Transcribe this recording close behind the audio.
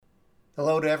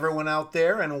Hello to everyone out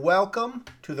there, and welcome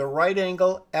to the Right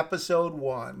Angle Episode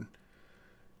 1.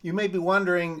 You may be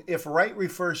wondering if right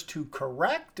refers to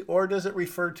correct, or does it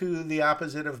refer to the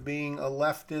opposite of being a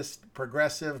leftist,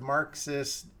 progressive,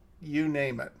 Marxist, you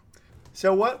name it.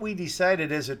 So what we decided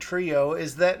as a trio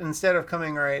is that instead of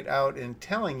coming right out and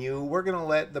telling you, we're going to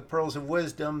let the pearls of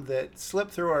wisdom that slip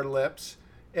through our lips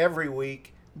every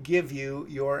week give you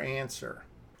your answer.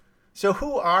 So,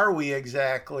 who are we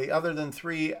exactly, other than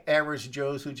three average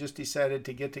Joes who just decided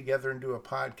to get together and do a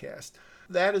podcast?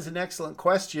 That is an excellent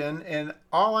question. And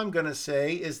all I'm going to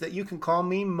say is that you can call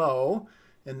me Mo,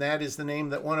 and that is the name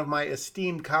that one of my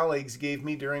esteemed colleagues gave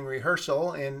me during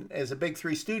rehearsal. And as a big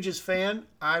Three Stooges fan,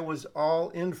 I was all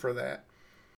in for that.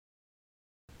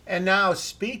 And now,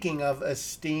 speaking of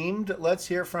esteemed, let's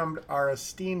hear from our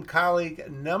esteemed colleague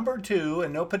number 2,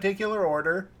 in no particular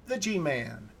order, the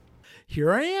G-Man.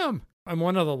 Here I am. I'm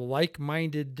one of the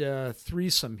like-minded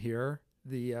threesome here,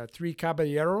 the three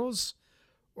caballeros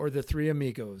or the three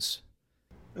amigos.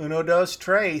 Uno, dos,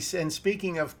 tres. And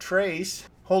speaking of Trace,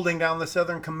 holding down the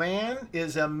Southern Command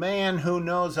is a man who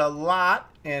knows a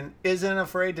lot and isn't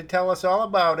afraid to tell us all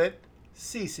about it,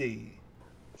 Cece.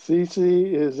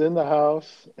 Cece is in the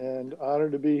house and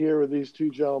honored to be here with these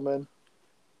two gentlemen.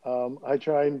 I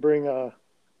try and bring a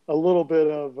little bit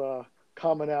of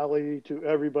commonality to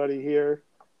everybody here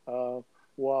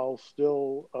while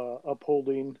still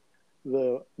upholding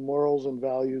the morals and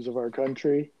values of our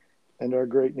country and our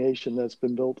great nation that's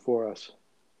been built for us.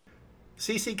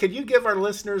 Cece, could you give our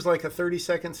listeners like a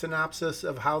 30-second synopsis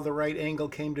of how the Right Angle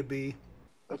came to be?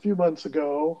 A few months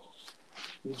ago,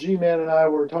 the G-Man and I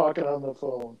were talking on the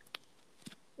phone,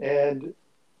 and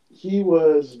he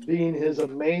was being his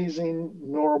amazing,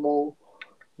 normal,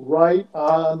 right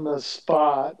on the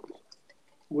spot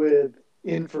with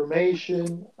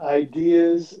information,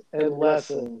 ideas, and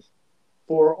lessons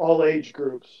for all age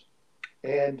groups.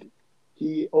 And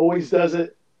he always does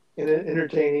it in an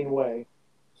entertaining way.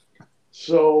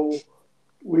 So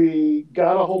we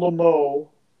got a hold of Mo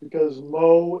because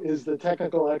Mo is the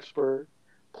technical expert.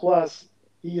 Plus,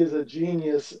 he is a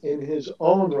genius in his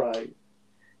own right.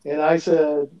 And I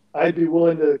said I'd be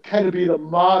willing to kind of be the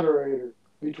moderator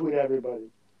between everybody.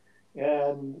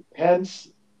 And hence,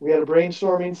 we had a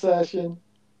brainstorming session.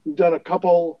 We've done a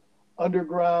couple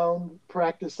underground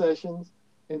practice sessions.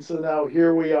 And so now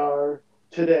here we are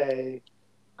today,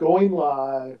 going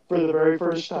live for the very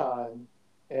first time.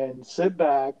 And sit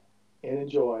back and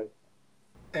enjoy.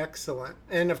 Excellent.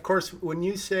 And of course, when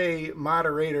you say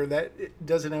moderator, that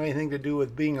doesn't have anything to do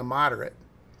with being a moderate.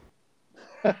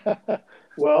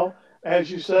 Well, as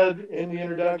you said in the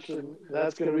introduction,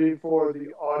 that's going to be for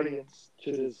the audience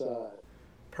to decide.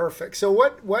 Perfect. So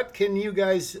what can you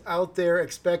guys out there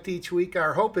expect each week?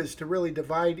 Our hope is to really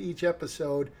divide each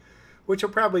episode, which will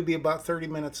probably be about 30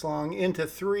 minutes long, into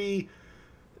three,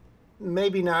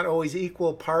 maybe not always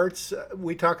equal parts.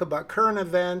 We talk about current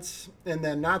events and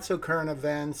then not so current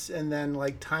events and then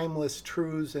like timeless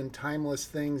truths and timeless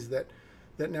things that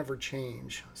never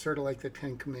change, sort of like the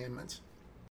Ten Commandments.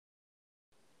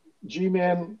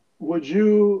 G-Man, would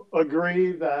you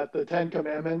agree that the Ten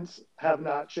Commandments have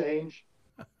not changed?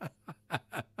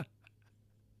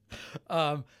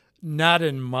 Not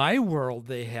in my world,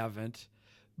 they haven't.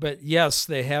 But yes,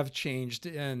 they have changed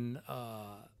in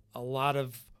a lot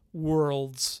of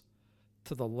worlds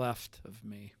to the left of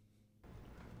me.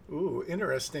 Ooh,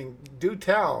 interesting. Do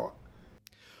tell.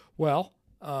 Well,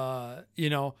 thou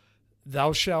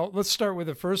shalt, let's start with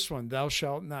the first one. Thou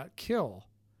shalt not kill.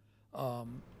 Not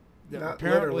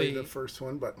apparently literally the first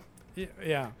one, but...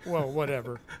 Yeah, well,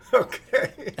 whatever.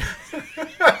 Okay.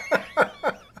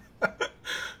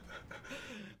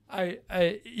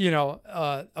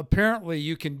 Apparently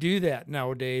you can do that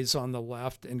nowadays on the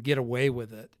left and get away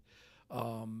with it.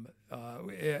 One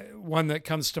that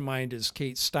comes to mind is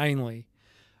Kate Steinle,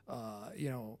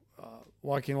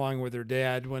 walking along with her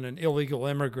dad when an illegal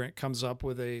immigrant comes up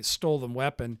with a stolen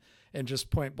weapon and just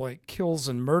point blank kills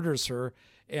and murders her,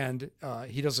 and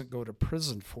he doesn't go to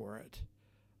prison for it.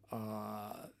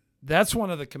 That's one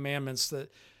of the commandments that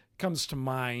comes to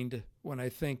mind when I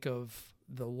think of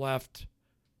the left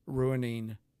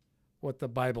ruining what the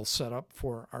Bible set up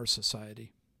for our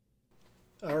society.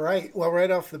 All right. Well, right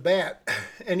off the bat,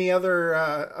 any other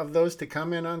of those to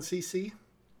comment on, CC?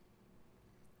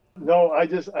 No, I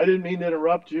didn't mean to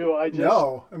interrupt you. I'm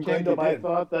glad to you my did.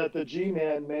 thought that the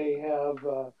G-Man may have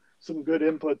some good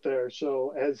input there.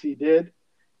 So as he did,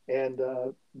 and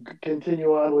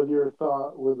continue on with your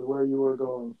thought with where you were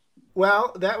going.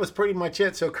 Well, that was pretty much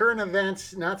it. So current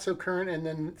events, not so current, and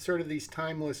then sort of these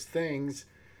timeless things.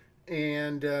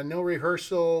 And no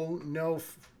rehearsal, no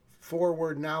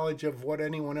forward knowledge of what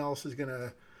anyone else is going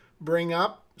to bring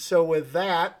up. So with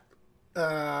that,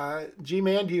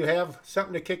 G-Man, do you have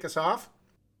something to kick us off?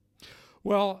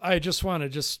 Well, I just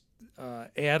want to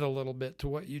add a little bit to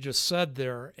what you just said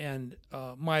there. And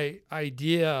my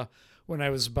idea when I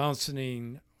was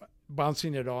bouncing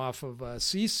it off of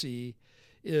Cece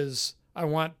is I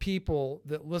want people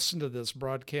that listen to this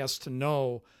broadcast to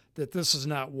know that this is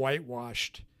not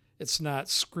whitewashed. It's not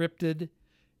scripted.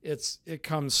 It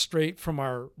comes straight from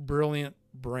our brilliant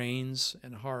brains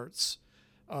and hearts.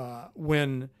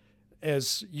 When,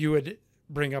 as you would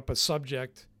bring up a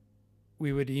subject,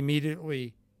 we would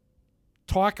immediately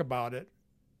talk about it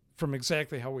from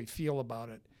exactly how we feel about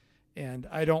it. And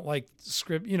I don't like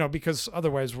script, because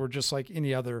otherwise we're just like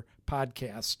any other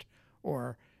podcast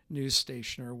or news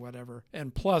station or whatever.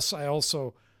 And plus, I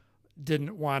also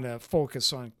didn't want to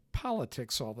focus on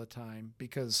politics all the time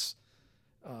because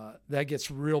that gets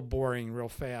real boring real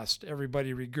fast.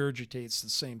 Everybody regurgitates the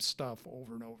same stuff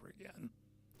over and over again.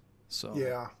 So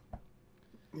yeah,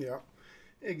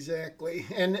 exactly.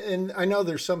 And I know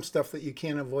there's some stuff that you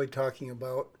can't avoid talking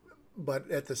about, but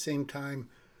at the same time,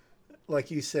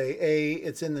 like you say,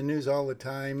 it's in the news all the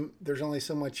time. There's only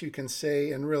so much you can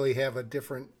say and really have a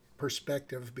different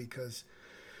perspective because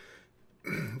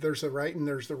there's the right and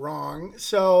there's the wrong.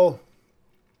 So,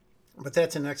 but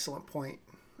that's an excellent point.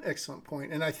 Excellent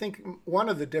point. And I think one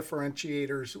of the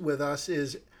differentiators with us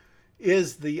is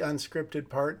the unscripted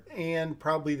part and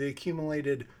probably the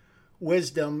accumulated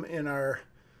wisdom in our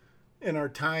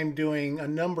time doing a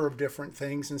number of different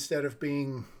things instead of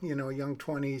being, young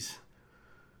 20s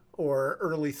or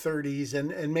early 30s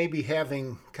and maybe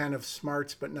having kind of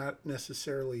smarts but not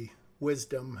necessarily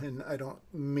wisdom. And I don't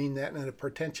mean that in a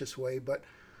pretentious way, but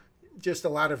just a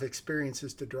lot of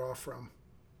experiences to draw from.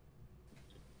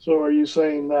 So are you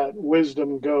saying that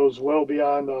wisdom goes well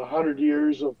beyond 100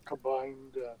 years of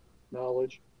combined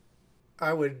knowledge?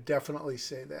 I would definitely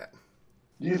say that.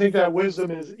 Do you think that wisdom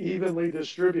is evenly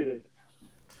distributed?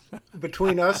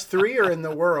 Between us three or in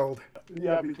the world?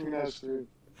 Yeah, between us three.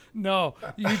 No,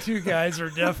 you two guys are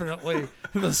definitely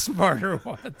the smarter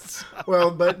ones.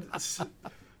 Well, but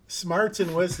smarts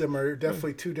and wisdom are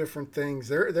definitely two different things.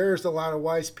 There's a lot of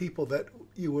wise people that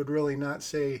you would really not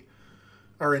say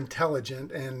are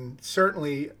intelligent, and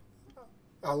certainly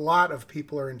a lot of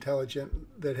people are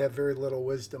intelligent that have very little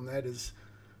wisdom. That is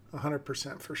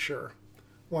 100% for sure.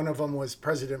 One of them was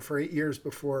president for 8 years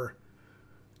before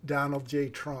Donald J.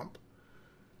 Trump.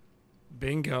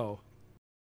 Bingo.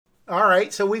 All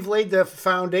right, so we've laid the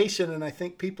foundation, and I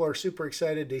think people are super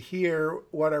excited to hear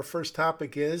what our first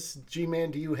topic is. G-Man,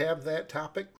 do you have that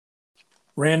topic?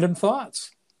 Random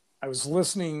thoughts. I was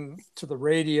listening to the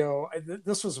radio.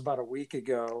 This was about a week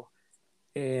ago,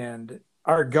 and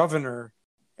our governor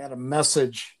had a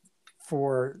message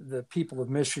for the people of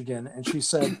Michigan, and she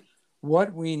said,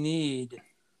 what we need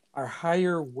are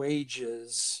higher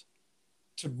wages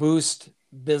to boost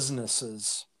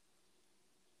businesses.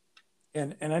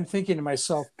 And I'm thinking to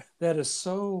myself, that is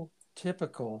so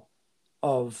typical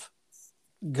of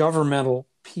governmental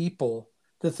people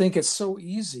to think it's so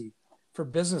easy for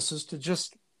businesses to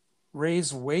just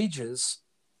raise wages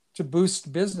to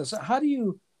boost business. How do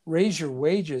you raise your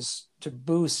wages to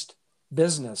boost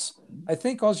business? I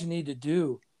think all you need to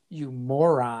do, you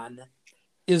moron,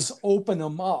 is open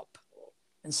them up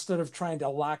instead of trying to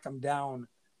lock them down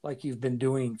like you've been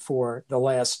doing for the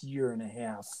last year and a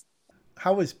half.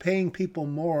 How is paying people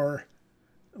more,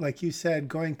 like you said,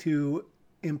 going to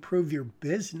improve your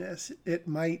business? It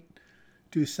might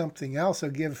do something else.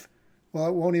 It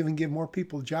won't even give more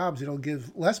people jobs. It'll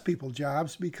give less people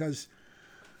jobs because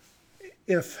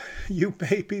if you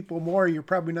pay people more, you're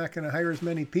probably not going to hire as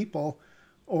many people,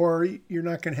 or you're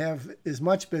not going to have as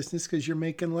much business because you're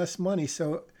making less money.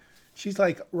 So she's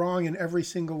like wrong in every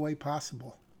single way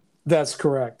possible. That's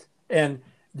correct. And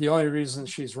the only reason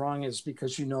she's wrong is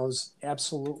because she knows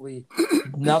absolutely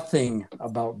nothing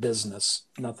about business.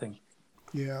 Nothing.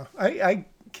 Yeah. I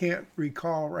can't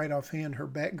recall right offhand her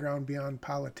background beyond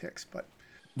politics, but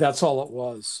that's all it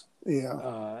was.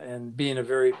 Yeah. And being a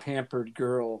very pampered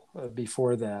girl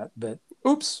before that. But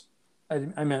oops,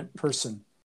 I meant person.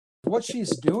 What she's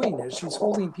doing is she's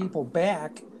holding people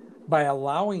back by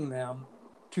allowing them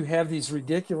to have these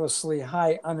ridiculously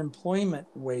high unemployment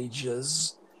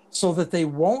wages so that they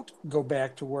won't go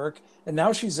back to work. And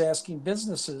now she's asking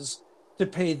businesses to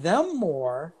pay them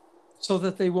more so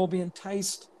that they will be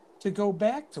enticed to go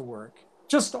back to work.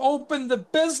 Just open the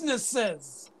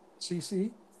businesses.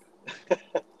 CC?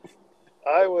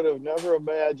 I would have never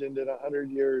imagined in 100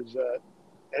 years that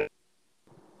it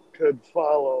could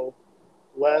follow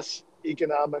less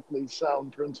economically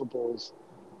sound principles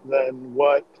than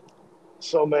what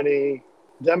so many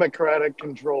Democratic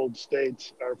controlled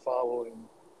states are following.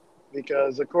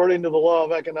 Because according to the law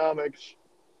of economics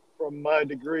from my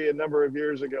degree a number of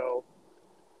years ago,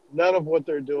 none of what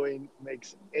they're doing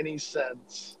makes any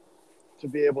sense to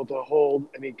be able to hold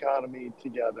an economy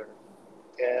together.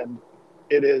 And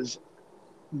it is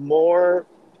more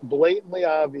blatantly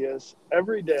obvious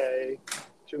every day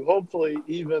to hopefully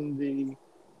even the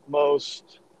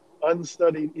most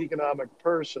unstudied economic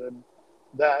person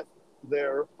that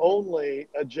their only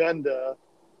agenda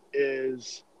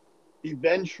is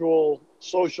eventual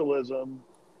socialism,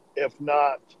 if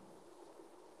not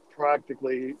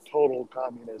practically total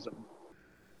communism.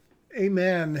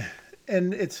 Amen.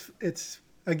 And it's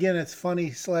again, it's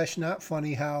funny slash not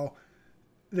funny how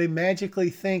they magically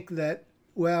think that,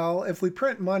 well, if we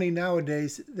print money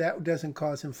nowadays, that doesn't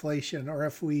cause inflation, or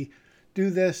if we do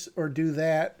this or do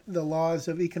that, the laws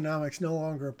of economics no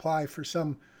longer apply for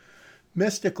some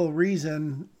mystical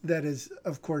reason that is,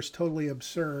 of course, totally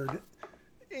absurd,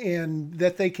 and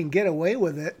that they can get away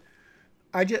with it.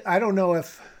 I don't know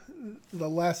if the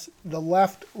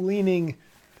left leaning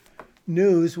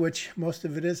news, which most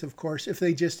of it is, of course, if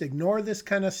they just ignore this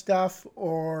kind of stuff,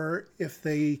 or if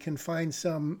they can find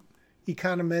some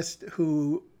economist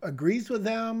who agrees with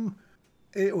them.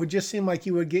 It would just seem like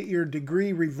you would get your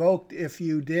degree revoked if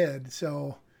you did.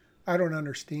 So I don't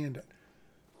understand it.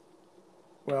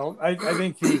 Well, I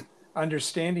think the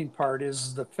understanding part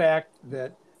is the fact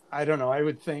that, I don't know, I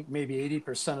would think maybe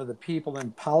 80% of the people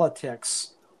in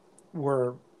politics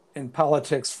were in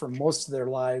politics for most of their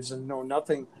lives and know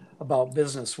nothing about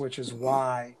business, which is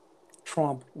why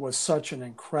Trump was such an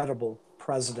incredible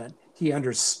president. He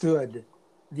understood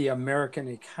the American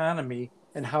economy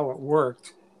and how it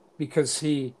worked because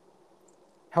he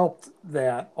helped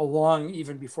that along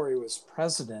even before he was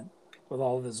president with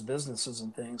all of his businesses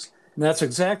and things. And that's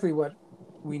exactly what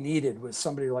we needed, with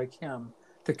somebody like him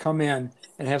to come in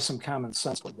and have some common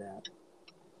sense with that.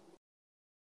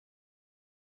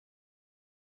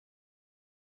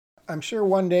 I'm sure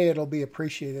one day it'll be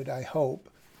appreciated, I hope.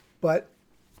 But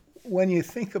when you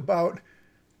think about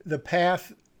the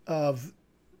path of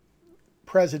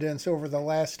presidents over the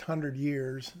last 100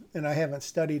 years, and I haven't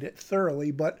studied it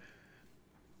thoroughly, but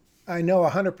I know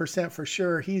 100% for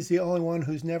sure he's the only one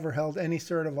who's never held any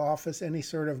sort of office, any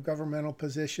sort of governmental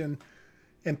position.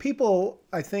 And people,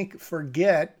 I think,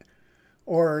 forget,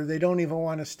 or they don't even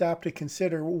want to stop to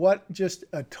consider what just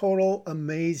a total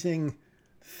amazing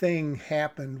thing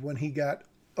happened when he got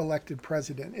elected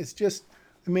president. It's just,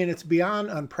 I mean, it's beyond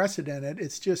unprecedented.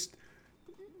 It's just,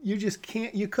 you just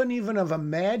can't, you couldn't even have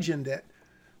imagined it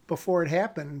before it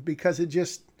happened, because it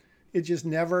just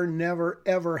never,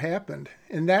 ever happened.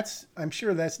 And that's, I'm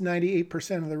sure that's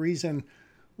 98% of the reason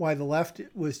why the left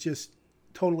was just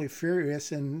totally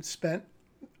furious and spent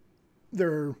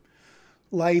their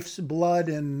life's blood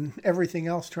and everything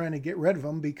else trying to get rid of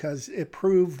him, because it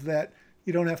proved that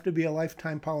you don't have to be a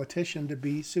lifetime politician to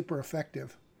be super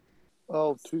effective.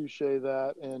 Oh, touche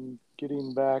that. And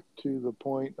getting back to the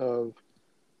point of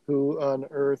who on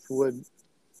earth would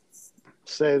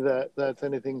say that that's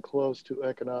anything close to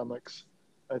economics.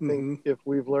 I think if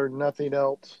we've learned nothing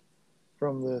else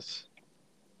from this,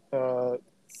 I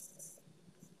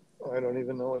don't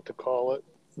even know what to call it.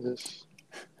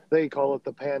 They call it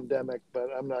the pandemic, but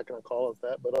I'm not going to call it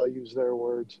that, but I'll use their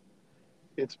words.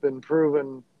 It's been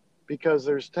proven, because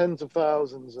there's tens of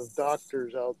thousands of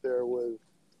doctors out there with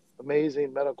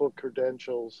amazing medical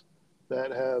credentials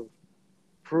that have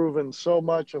proven so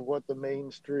much of what the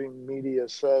mainstream media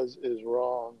says is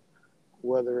wrong,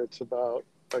 whether it's about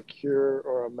a cure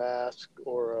or a mask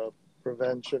or a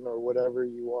prevention or whatever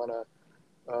you want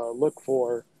to look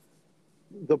for.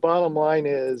 The bottom line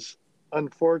is,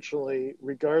 unfortunately,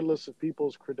 regardless of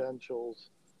people's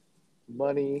credentials,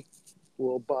 money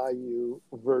will buy you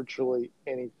virtually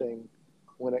anything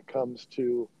when it comes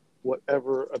to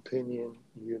whatever opinion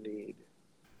you need.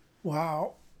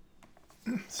 Wow.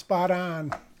 Spot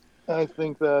on. I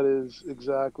think that is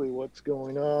exactly what's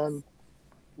going on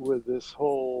with this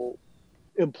whole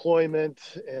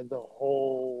employment and the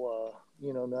whole,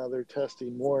 now they're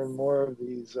testing more and more of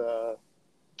these,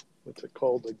 what's it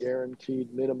called, the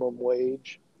guaranteed minimum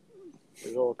wage.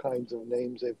 There's all kinds of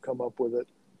names they've come up with it.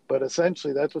 But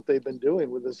essentially, that's what they've been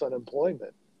doing with this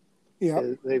unemployment. Yeah.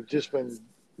 They've just been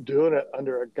doing it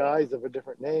under a guise of a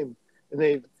different name.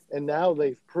 And now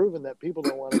they've proven that people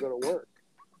don't want to go to work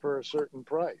for a certain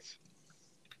price.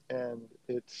 And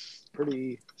it's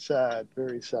pretty sad,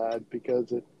 very sad,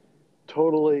 because it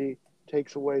totally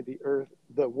takes away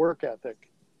the work ethic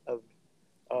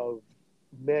of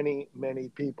many, many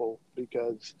people,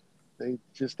 because they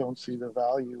just don't see the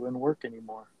value in work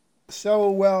anymore. So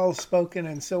well spoken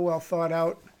and so well thought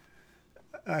out.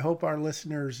 I hope our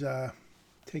listeners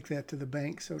take that to the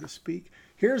bank, so to speak.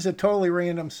 Here's a totally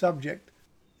random subject.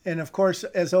 And of course,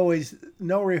 as always,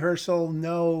 no rehearsal,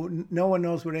 no one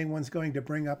knows what anyone's going to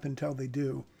bring up until they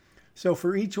do. So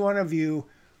for each one of you,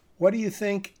 what do you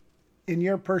think, in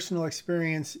your personal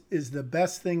experience, is the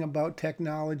best thing about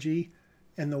technology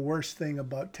and the worst thing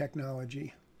about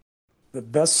technology? The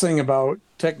best thing about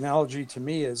technology to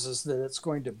me is that it's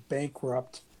going to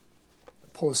bankrupt the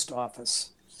post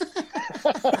office.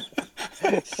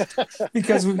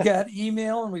 Because we've got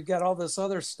email and we've got all this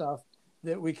other stuff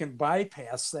that we can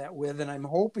bypass that with. And I'm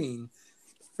hoping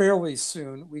fairly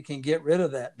soon we can get rid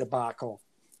of that debacle.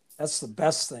 That's the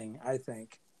best thing, I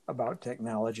think, about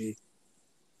technology.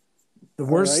 The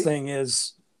worst thing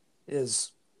is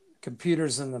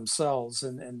computers in themselves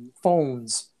and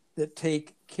phones that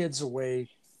take kids away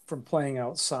from playing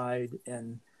outside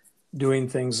and doing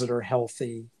things that are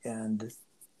healthy, and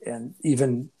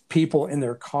even people in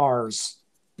their cars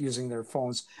using their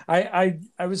phones. I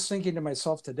was thinking to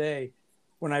myself today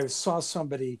when I saw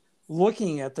somebody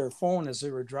looking at their phone as they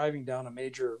were driving down a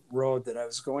major road that I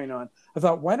was going on, I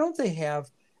thought, why don't they have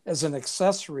as an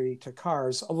accessory to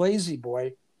cars a lazy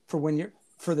boy for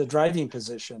the driving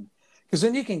position? Because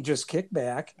then you can just kick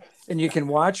back and you can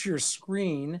watch your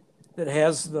screen that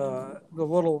has the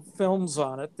little films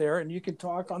on it there, and you can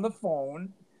talk on the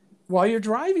phone while you're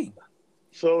driving.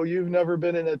 So you've never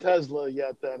been in a Tesla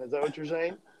yet then, is that what you're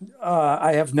saying?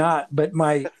 I have not, but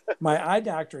my eye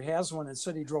doctor has one and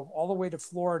said he drove all the way to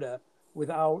Florida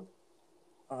without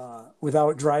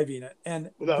driving it,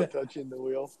 and without touching the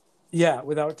wheel. Yeah,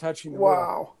 without touching the wheel.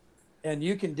 Wow. And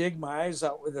you can dig my eyes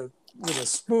out with a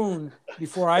spoon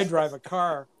before I drive a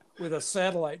car with a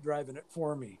satellite driving it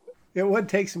for me. It would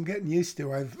take some getting used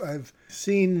to. I've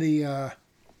seen the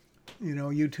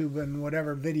YouTube and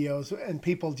whatever videos, and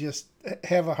people just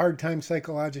have a hard time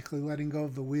psychologically letting go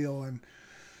of the wheel and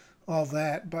all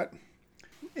that. But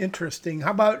interesting.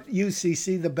 How about you,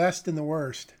 CC? The best and the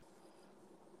worst?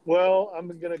 Well, I'm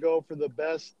going to go for the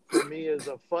best. For me, is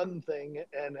a fun thing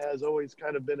and has always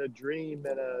kind of been a dream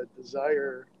and a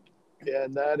desire.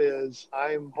 And that is,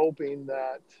 I'm hoping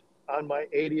that on my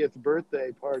 80th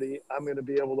birthday party, I'm going to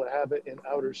be able to have it in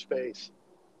outer space.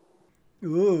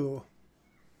 Ooh.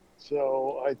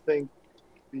 So I think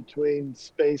between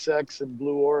SpaceX and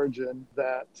Blue Origin,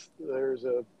 that there's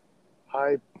a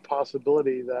high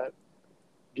possibility that,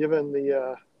 given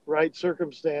the right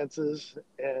circumstances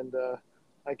and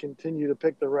I continue to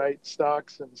pick the right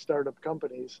stocks and startup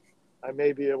companies, I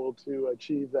may be able to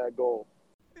achieve that goal.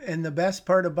 And the best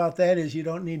part about that is you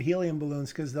don't need helium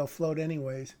balloons because they'll float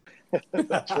anyways.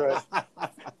 That's right.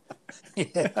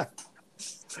 Yeah.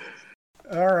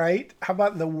 All right. How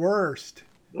about the worst?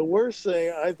 The worst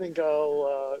thing, I think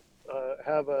I'll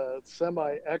have a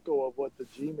semi-echo of what the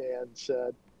G-Man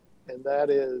said, and that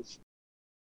is,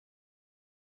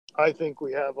 I think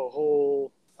we have a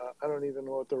whole, I don't even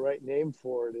know what the right name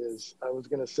for it is. I was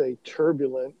going to say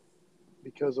turbulent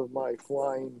because of my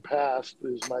flying past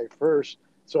is my first.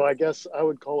 So I guess I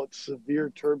would call it severe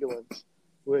turbulence,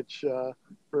 which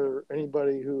for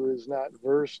anybody who is not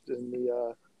versed in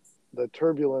the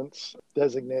turbulence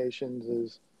designations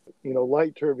is,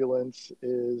 light turbulence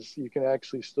is you can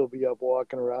actually still be up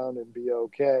walking around and be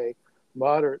okay.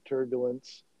 Moderate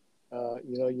turbulence,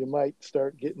 you might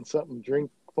start getting something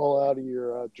fall out of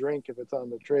your drink if it's on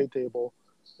the tray table.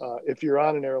 If you're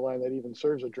on an airline that even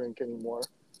serves a drink anymore,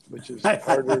 which is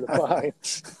harder to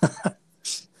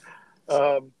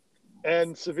find.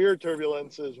 And severe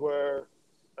turbulence is where,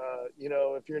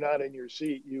 if you're not in your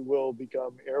seat, you will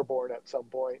become airborne at some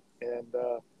point. And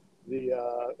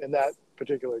in that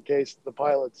particular case, the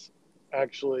pilots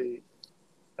actually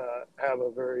have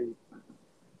a very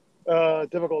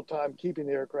difficult time keeping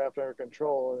the aircraft under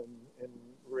control. And in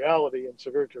reality, in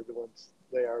severe turbulence,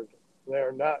 they are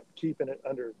not keeping it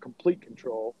under complete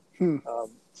control.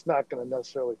 It's not going to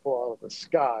necessarily fall out of the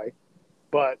sky,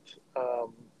 but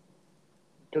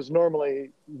because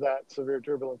normally that severe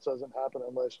turbulence doesn't happen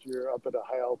unless you're up at a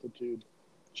high altitude,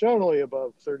 generally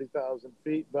above 30,000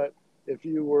 feet. But if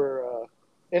you were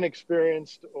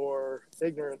inexperienced or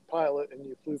ignorant pilot and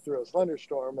you flew through a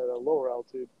thunderstorm at a lower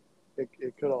altitude,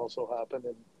 it could also happen.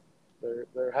 And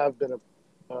there have been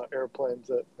airplanes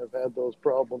that have had those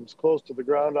problems close to the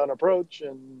ground on approach,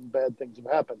 and bad things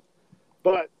have happened.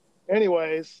 But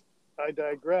anyways, I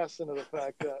digress into the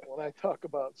fact that when I talk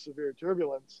about severe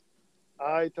turbulence,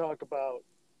 I talk about,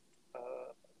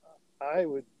 I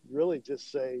would really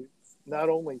just say not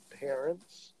only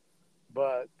parents,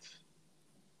 but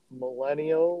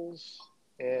millennials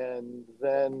and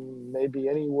then maybe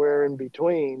anywhere in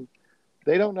between,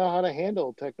 they don't know how to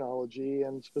handle technology.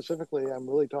 And specifically, I'm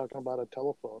really talking about a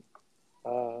telephone.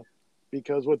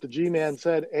 Because what the G-Man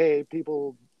said, A,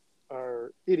 people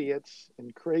are idiots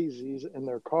and crazies in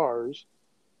their cars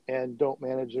and don't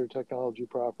manage their technology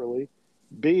properly.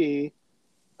 B,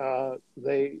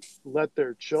 they let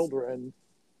their children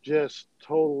just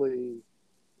totally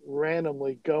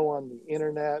randomly go on the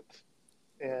internet,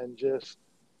 and just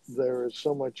there is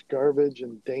so much garbage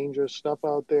and dangerous stuff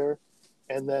out there.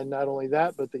 And then not only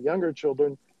that, but the younger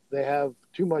children, they have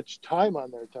too much time on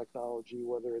their technology,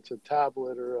 whether it's a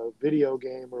tablet or a video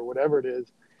game or whatever it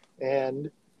is.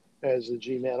 And as the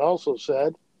G-Man also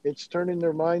said, it's turning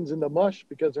their minds into mush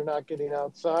because they're not getting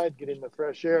outside, getting the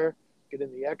fresh air,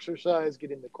 getting the exercise,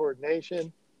 getting the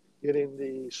coordination, getting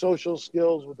the social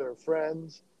skills with their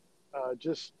friends.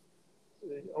 Just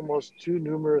almost too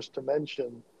numerous to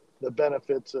mention the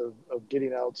benefits of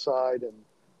getting outside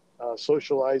and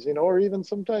socializing, or even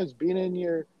sometimes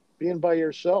being by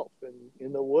yourself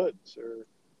in the woods, or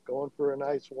going for a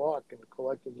nice walk and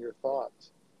collecting your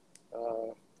thoughts.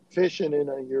 Fishing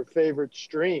in your favorite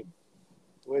stream,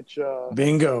 which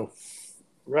Bingo.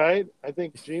 right? I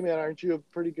think, G-Man, aren't you a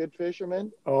pretty good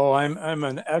fisherman? Oh, I'm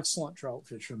an excellent trout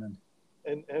fisherman.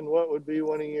 And what would be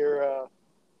one of your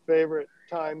favorite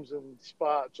times and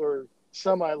spots or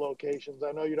semi locations?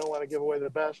 I know you don't want to give away the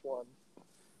best one.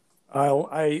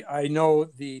 I know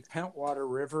the Pentwater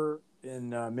River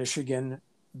in Michigan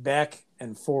back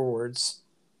and forwards,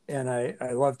 and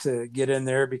I love to get in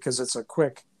there because it's a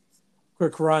quick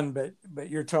run. But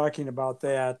you're talking about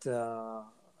that,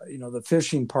 the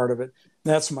fishing part of it.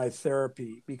 That's my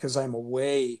therapy because I'm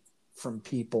away from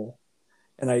people,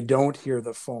 and I don't hear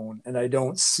the phone, and I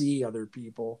don't see other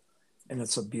people, and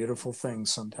it's a beautiful thing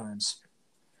sometimes.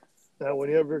 Now,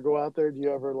 when you ever go out there, do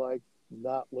you ever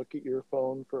not look at your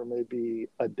phone for maybe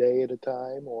a day at a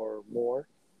time or more?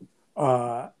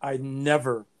 I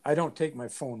don't take my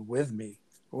phone with me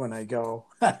when I go.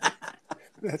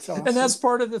 That's awesome. And that's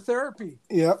part of the therapy.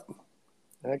 Yep.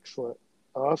 Excellent.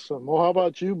 Awesome. Well, how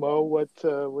about you, Mo?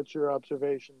 What's your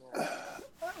observation there?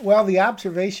 Well, the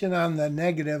observation on the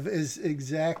negative is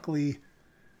exactly,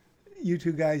 you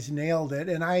two guys nailed it.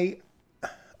 And I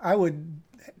would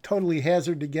totally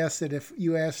hazard to guess that if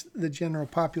you asked the general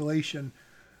population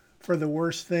for the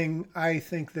worst thing, I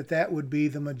think that would be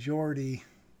the majority.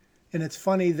 And it's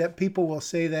funny that people will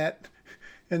say that,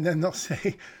 and then they'll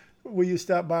say, will you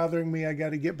stop bothering me? I got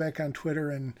to get back on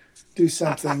Twitter and do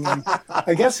something. And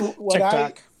I guess what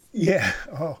TikTok.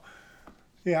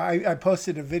 I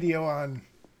posted a video on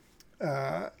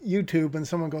YouTube, and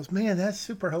someone goes, man, that's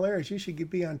super hilarious. You should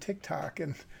be on TikTok.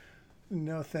 And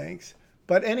no thanks.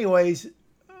 But anyways,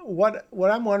 what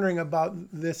I'm wondering about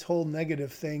this whole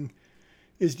negative thing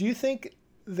is, do you think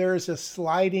there's a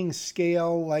sliding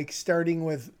scale, like starting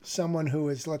with someone who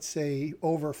is, let's say,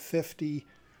 over 50,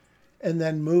 and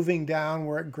then moving down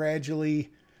where it gradually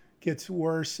gets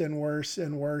worse and worse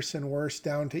and worse and worse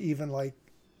down to even like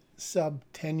sub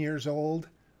 10 years old?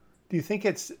 Do you think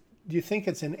it's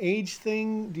an age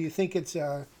thing? Do you think it's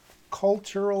a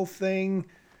cultural thing?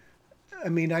 I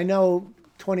mean, I know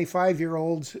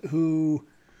 25-year-olds who,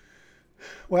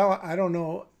 well, I don't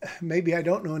know, maybe I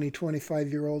don't know any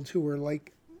 25-year-olds who were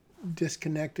like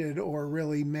disconnected or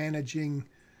really managing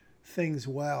things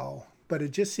well. But it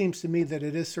just seems to me that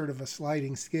it is sort of a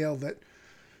sliding scale, that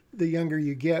the younger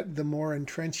you get, the more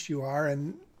entrenched you are.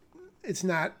 And it's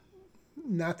not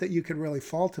that you could really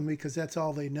fault them, because that's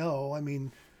all they know. I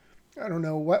mean, I don't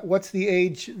know, what's the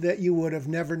age that you would have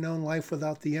never known life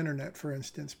without the internet, for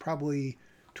instance? Probably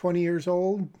 20 years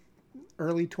old,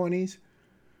 early 20s?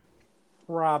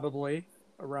 Probably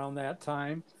around that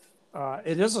time.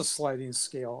 It is a sliding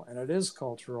scale, and it is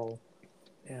cultural,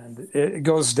 and it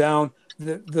goes down.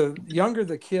 The younger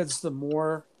the kids, the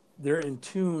more they're in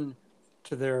tune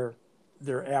to their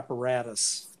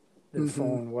apparatus, their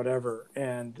phone, whatever.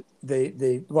 And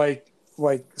they like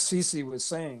Cece was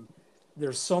saying,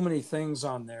 there's so many things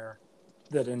on there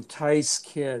that entice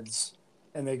kids,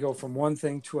 and they go from one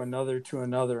thing to another to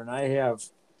another. And I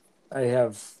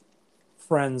have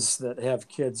friends that have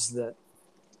kids that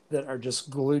are just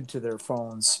glued to their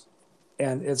phones,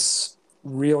 and it's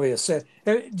really a sad.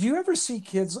 Do you ever see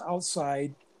kids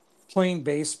outside playing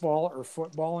baseball or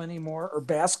football anymore, or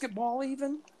basketball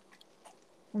even?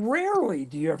 Rarely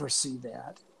do you ever see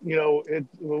that.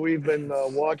 We've been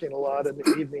walking a lot in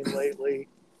the evening lately,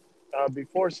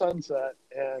 before sunset,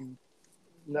 and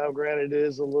now, granted, it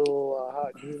is a little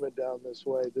hot and humid down this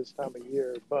way this time of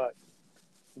year, but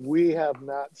we have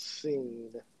not seen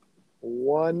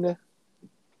one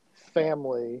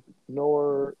family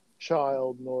nor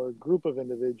child nor group of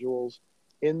individuals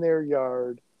in their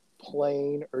yard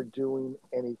playing or doing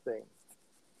anything,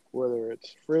 whether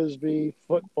it's frisbee,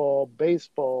 football,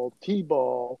 baseball,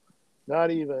 t-ball,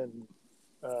 not even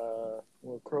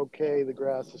croquet. The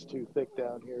grass is too thick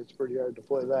down here. It's pretty hard to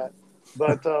play that.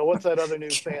 But what's that other new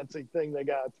fancy thing they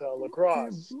got?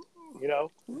 Lacrosse. You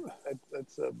know,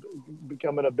 it's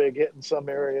becoming a big hit in some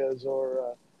areas.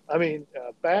 Or,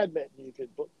 badminton. You could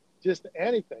just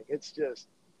anything. It's just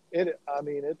it. I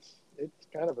mean, it's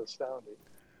kind of astounding.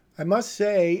 I must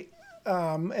say,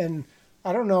 and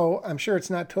I don't know. I'm sure it's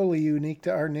not totally unique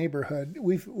to our neighborhood.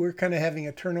 We're kind of having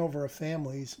a turnover of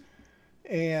families,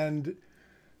 and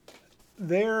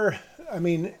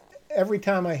every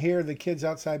time I hear the kids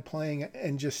outside playing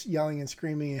and just yelling and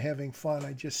screaming and having fun,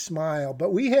 I just smile.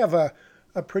 But we have a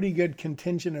pretty good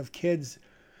contingent of kids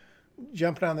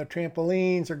jumping on their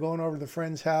trampolines or going over to the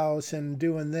friend's house and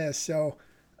doing this. So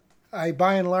I,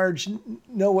 by and large,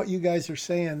 know what you guys are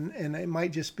saying, and it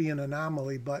might just be an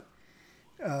anomaly. But,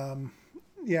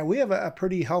 we have a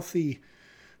pretty healthy,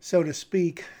 so to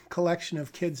speak, collection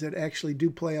of kids that actually do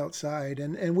play outside.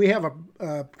 And we have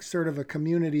a sort of a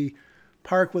community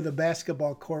park with a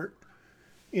basketball court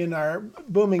in our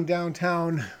booming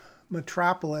downtown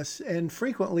metropolis. And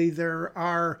frequently there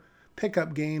are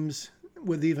pickup games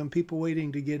with even people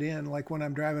waiting to get in, like when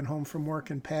I'm driving home from work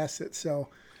and pass it. So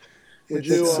would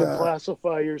you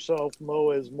classify yourself, Mo,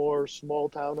 as more small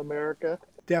town America?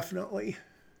 Definitely.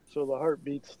 So the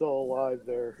heartbeat's still alive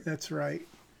there. That's right.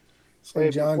 So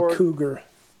John Cougar.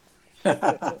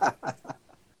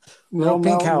 No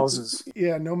pink houses.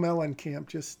 Yeah, no Mellencamp,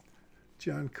 just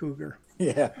John Cougar.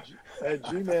 Yeah.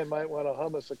 G-Man might want to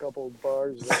hum us a couple of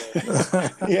bars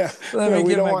there. Yeah. Let me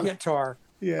get my guitar.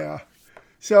 Yeah.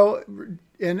 So,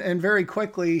 and very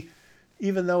quickly,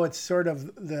 even though it's sort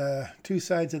of the two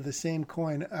sides of the same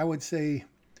coin, I would say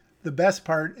the best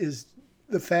part is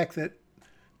the fact that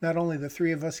not only the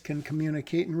three of us can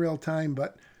communicate in real time,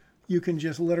 but you can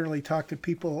just literally talk to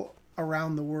people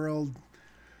around the world.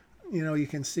 You know, you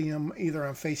can see them either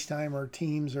on FaceTime or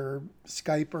Teams or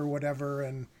Skype or whatever.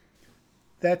 And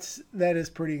that is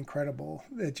pretty incredible.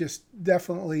 It just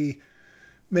definitely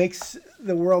makes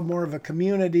the world more of a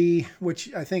community,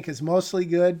 which I think is mostly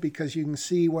good because you can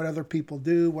see what other people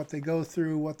do, what they go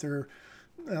through,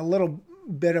 a little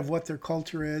bit of what their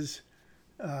culture is,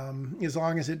 as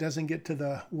long as it doesn't get to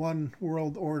the one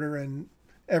world order and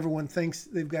everyone thinks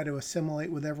they've got to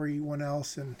assimilate with everyone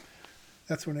else. And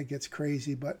that's when it gets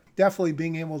crazy. But definitely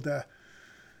being able to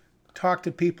talk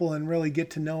to people and really get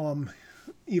to know them,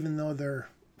 even though they're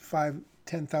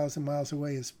 5,000-10,000 miles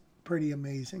away, is pretty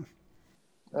amazing.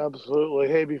 Absolutely.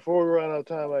 Hey, before we run out of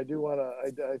time, I do want to.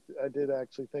 I did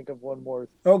actually think of one more.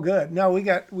 Oh, good. No, we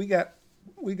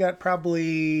got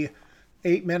probably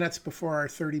 8 minutes before our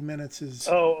 30 minutes is.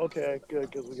 Oh, okay, good,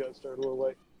 because we got started a little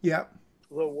late. Yeah.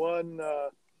 The one,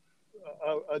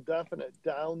 a definite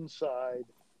downside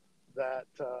that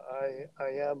I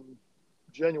am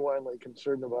genuinely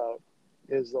concerned about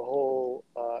is the whole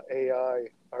AI,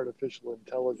 artificial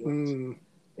intelligence,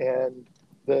 and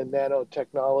the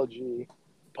nanotechnology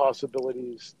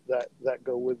possibilities that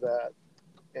go with that,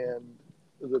 and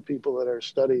the people that are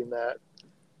studying that.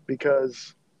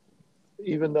 Because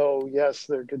even though, yes,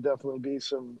 there could definitely be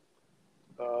some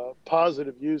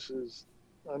positive uses,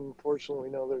 unfortunately,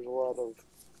 we know there's a lot of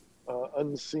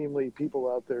unseemly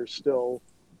people out there still,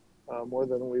 more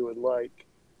than we would like.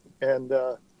 And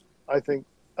I think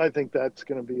that's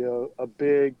going to be a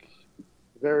big,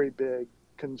 very big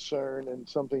concern and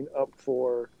something up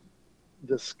for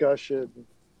discussion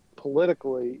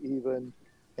politically even.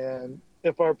 And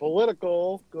if our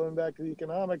political, going back to the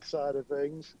economic side of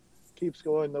things, keeps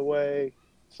going the way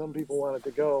some people want it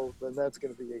to go, then that's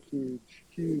going to be a huge,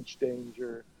 huge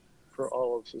danger for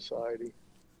all of society.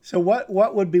 So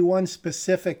what would be one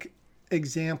specific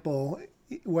example,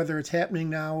 whether it's happening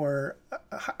now or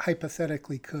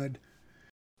hypothetically could?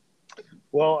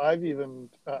 Well,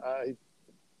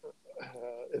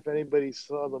 if anybody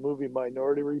saw the movie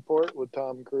Minority Report with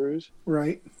Tom Cruise,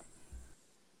 right?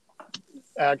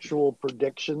 Actual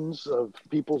predictions of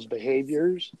people's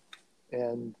behaviors,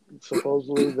 and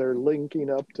supposedly they're linking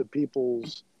up to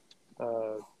people's,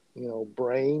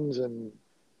 brains, and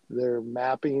they're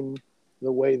mapping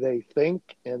the way they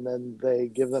think, and then they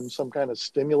give them some kind of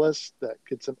stimulus that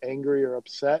gets them angry or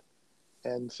upset,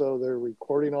 and so they're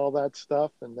recording all that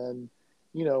stuff, and then,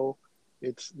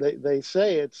 they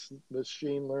say it's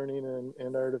machine learning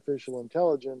and artificial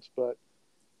intelligence, but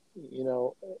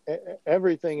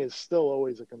everything is still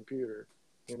always a computer,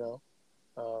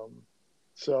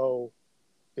 so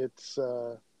it's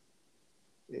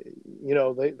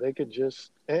they could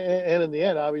just, and in the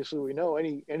end, obviously, we know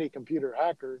any computer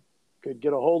hacker could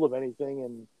get a hold of anything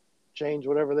and change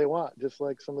whatever they want, just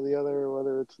like some of the other,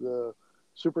 whether it's the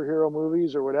superhero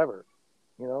movies or whatever.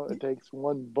 It takes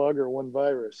one bug or one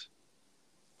virus.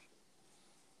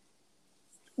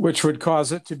 Which would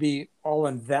cause it to be all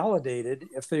invalidated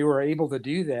if they were able to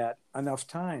do that enough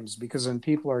times, because then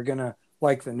people are going to,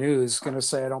 like the news, going to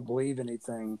say, I don't believe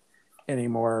anything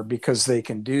anymore because they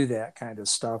can do that kind of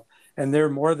stuff. And they're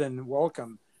more than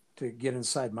welcome to get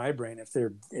inside my brain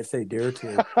if they dare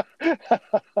to.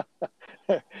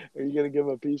 Are you going to give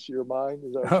them a piece of your mind?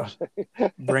 Is that what you're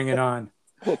saying? Bring it on.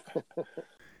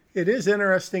 It is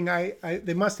interesting.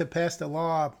 They must have passed a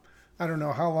law, I don't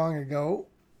know how long ago,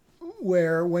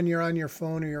 where when you're on your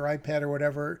phone or your iPad or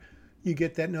whatever, you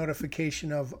get that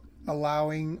notification of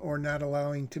allowing or not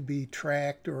allowing to be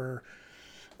tracked, or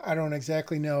I don't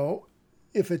exactly know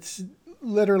if it's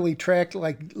literally tracked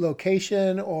like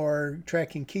location or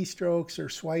tracking keystrokes or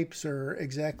swipes or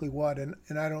exactly what. And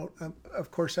I don't,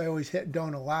 of course, I always hit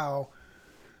don't allow,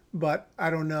 but I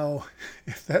don't know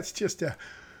if that's just a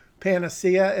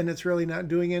panacea and it's really not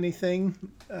doing anything.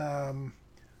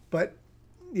 But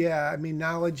yeah, I mean,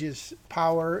 knowledge is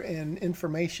power, and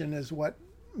information is what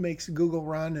makes Google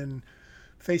run and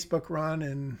Facebook run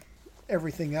and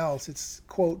everything else. It's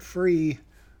quote free,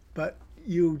 but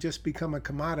you just become a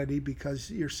commodity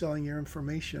because you're selling your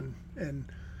information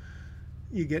and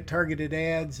you get targeted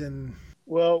ads. And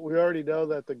well, we already know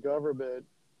that the government,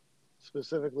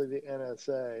 specifically the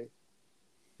NSA,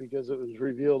 because it was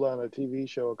revealed on a TV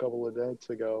show a couple of nights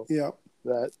ago,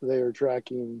 that they are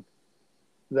tracking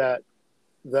that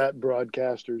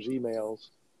broadcaster's emails,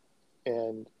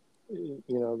 and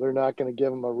they're not going to give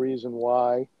them a reason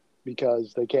why,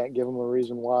 because they can't give them a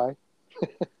reason why.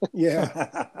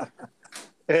 Yeah.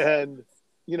 And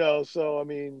so I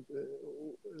mean,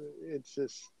 it's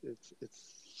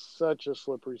such a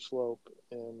slippery slope,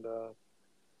 and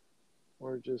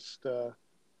we're just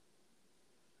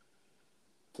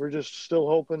still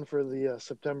hoping for the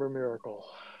September miracle.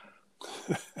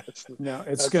 It's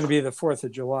going to be the 4th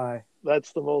of July.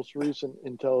 That's the most recent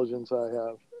intelligence I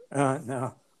have.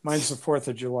 No, mine's the 4th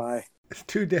of July.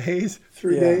 2 days,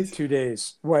 3 days? 2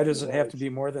 days. Why does it have to be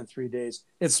more than 3 days?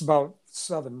 It's about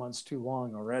 7 months too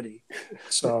long already.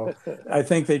 So I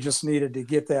think they just needed to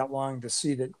get that long to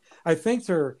see that. I think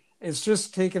it's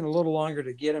just taking a little longer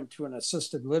to get them to an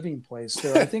assisted living place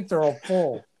there. I think they're all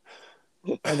full,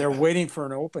 and they're waiting for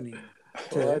an opening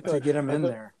to get them in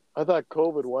there. I thought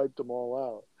COVID wiped them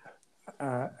all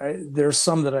out. There's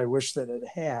some that I wish that it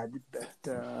had,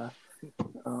 but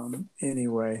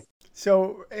anyway.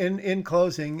 So in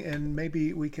closing, and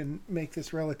maybe we can make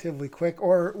this relatively quick,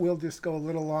 or we'll just go a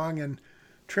little long and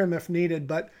trim if needed,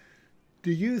 but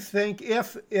do you think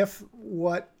if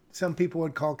what some people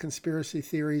would call conspiracy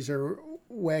theories or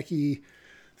wacky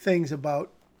things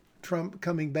about Trump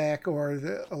coming back or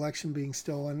the election being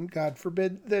stolen, God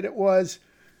forbid that it was,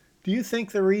 do you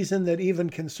think the reason that even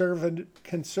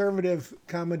conservative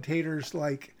commentators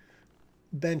like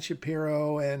Ben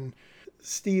Shapiro and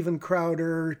Steven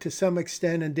Crowder to some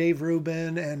extent and Dave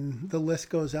Rubin and the list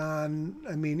goes on,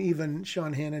 I mean, even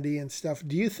Sean Hannity and stuff,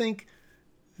 do you think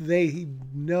they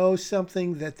know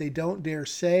something that they don't dare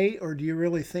say, or do you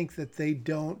really think that they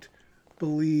don't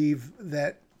believe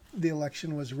that the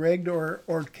election was rigged, or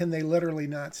can they literally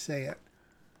not say it?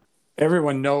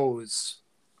 Everyone knows,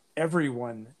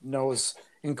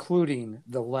 including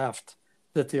the left,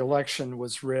 that the election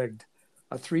was rigged.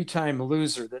 A 3-time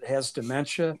loser that has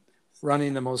dementia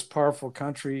running the most powerful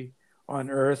country on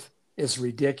earth is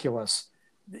ridiculous.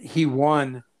 He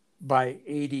won by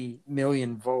 80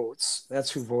 million votes.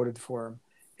 That's who voted for him.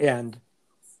 And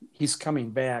he's coming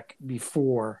back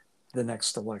before the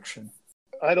next election.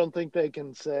 I don't think they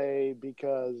can say,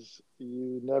 because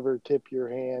you never tip your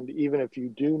hand, even if you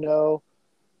do know.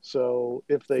 So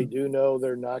if they do know,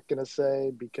 they're not going to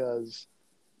say, because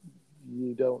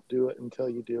you don't do it until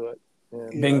you do it.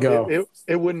 And bingo.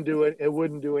 It wouldn't do it. It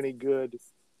wouldn't do any good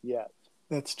yet.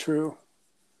 That's true.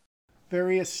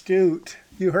 Very astute.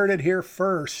 You heard it here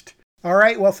first. All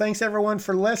right. Well, thanks everyone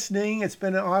for listening. It's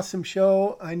been an awesome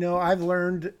show. I know I've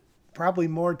learned probably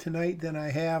more tonight than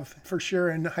I have for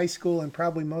sure in high school and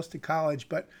probably most of college,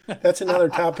 but that's another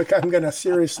topic I'm going to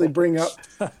seriously bring up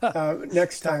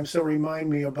next time. So remind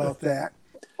me about that.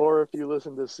 Or if you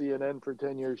listen to CNN for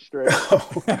 10 years straight.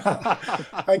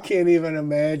 I can't even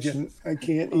imagine.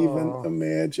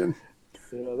 Imagine.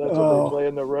 Yeah, that's what they play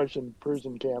in the Russian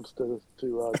prison camps to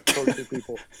torture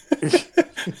people.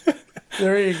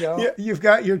 There you go. Yeah, you've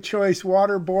got your choice,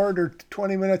 waterboard or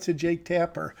 20 minutes of Jake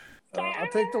Tapper. I'll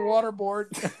take the waterboard.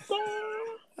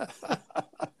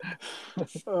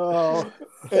 Oh,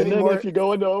 And then more- if you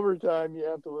go into overtime, you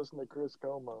have to listen to Chris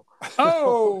Como.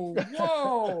 Oh,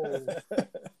 whoa.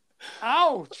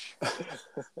 Ouch.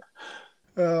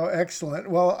 Oh, excellent.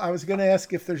 Well, I was going to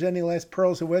ask if there's any last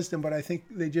pearls of wisdom, but I think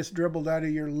they just dribbled out of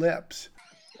your lips.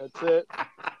 That's it.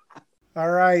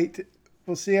 All right.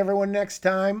 We'll see everyone next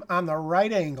time on The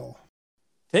Right Angle.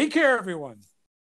 Take care, everyone.